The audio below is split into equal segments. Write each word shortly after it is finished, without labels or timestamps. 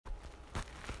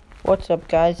What's up,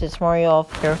 guys? It's Mario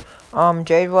here.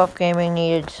 Jade Rough Gaming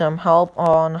needed some help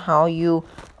on how you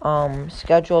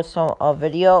schedule a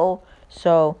video.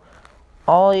 So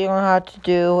all you're gonna have to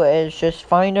do is just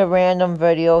find a random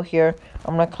video here.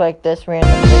 I'm gonna click this random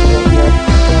video here.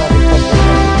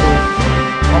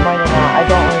 I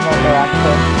don't remember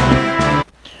actually.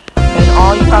 And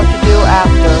all you have to do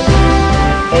after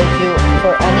is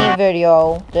for any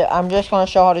video, I'm just going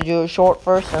to show how to do a short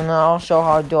first, and then I'll show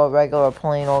how to do a regular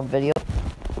plain old video.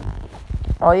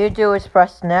 All you do is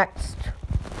press next.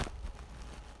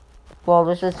 Well,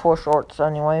 this is for shorts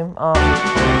anyway.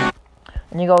 And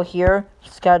you go here,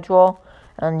 schedule,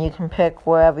 and you can pick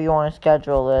wherever you want to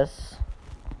schedule this.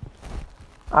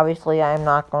 Obviously, I'm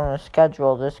not going to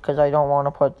schedule this because I don't want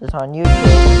to put this on YouTube.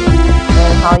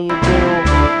 And how you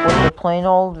do with the plain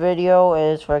old video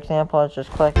is, for example, let's just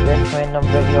click this random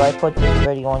video. I put this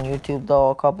video on YouTube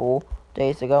though a couple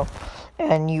days ago.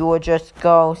 And you would just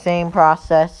go, same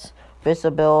process,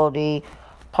 visibility,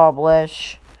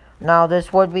 publish. Now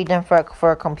this would be different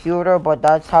for a computer, but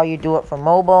that's how you do it for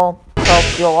mobile.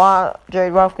 Helps you a lot,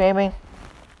 Jade Rough Gaming.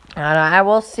 And I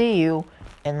will see you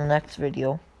in the next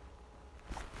video.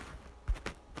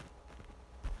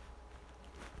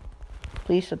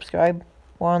 Please subscribe.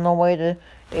 We're on the way to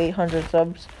 800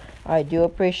 subs. I do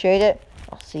appreciate it.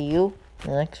 I'll see you in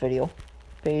the next video.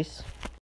 Peace.